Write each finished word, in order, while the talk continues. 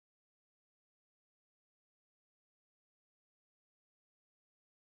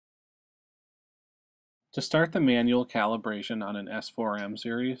To start the manual calibration on an S4M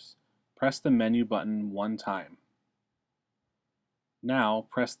series, press the menu button one time. Now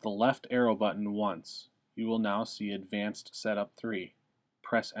press the left arrow button once. You will now see Advanced Setup 3.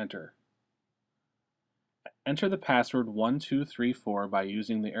 Press Enter. Enter the password 1234 by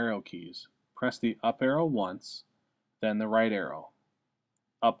using the arrow keys. Press the up arrow once, then the right arrow.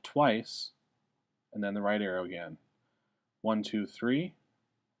 Up twice, and then the right arrow again. 1, 2, 3,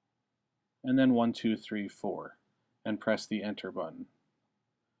 and then 1, 2, 3, 4, and press the Enter button.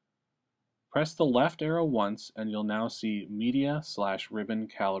 Press the left arrow once and you'll now see Media/Ribbon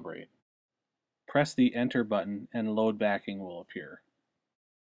Calibrate. Press the Enter button and load backing will appear.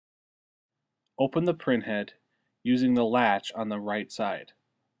 Open the printhead using the latch on the right side.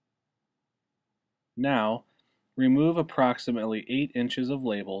 Now, remove approximately 8 inches of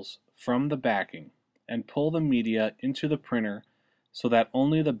labels from the backing and pull the media into the printer so that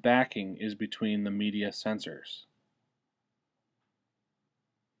only the backing is between the media sensors.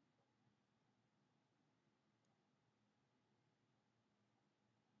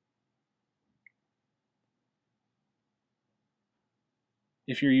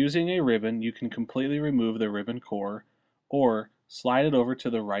 If you're using a ribbon, you can completely remove the ribbon core or slide it over to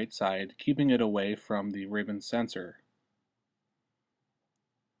the right side, keeping it away from the ribbon sensor.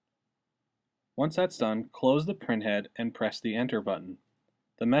 Once that's done, close the printhead and press the Enter button.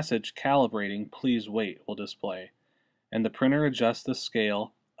 The message "Calibrating, please wait" will display, and the printer adjusts the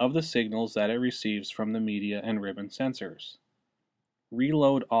scale of the signals that it receives from the media and ribbon sensors.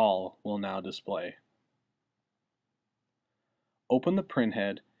 Reload All will now display. Open the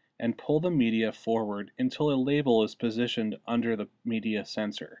printhead and pull the media forward until a label is positioned under the media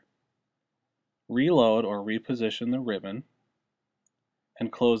sensor. Reload or reposition the ribbon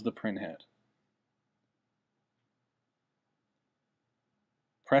and close the printhead.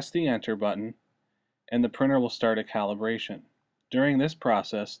 Press the Enter button and the printer will start a calibration. During this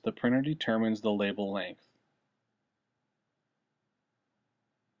process, the printer determines the label length.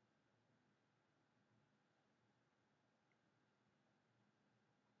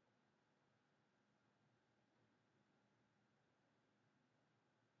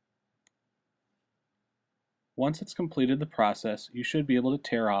 Once it's completed the process, you should be able to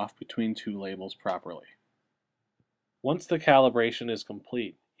tear off between two labels properly. Once the calibration is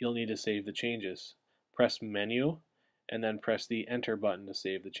complete, you'll need to save the changes. Press Menu and then press the Enter button to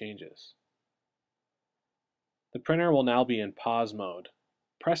save the changes. The printer will now be in pause mode.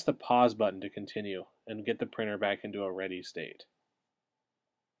 Press the pause button to continue and get the printer back into a ready state.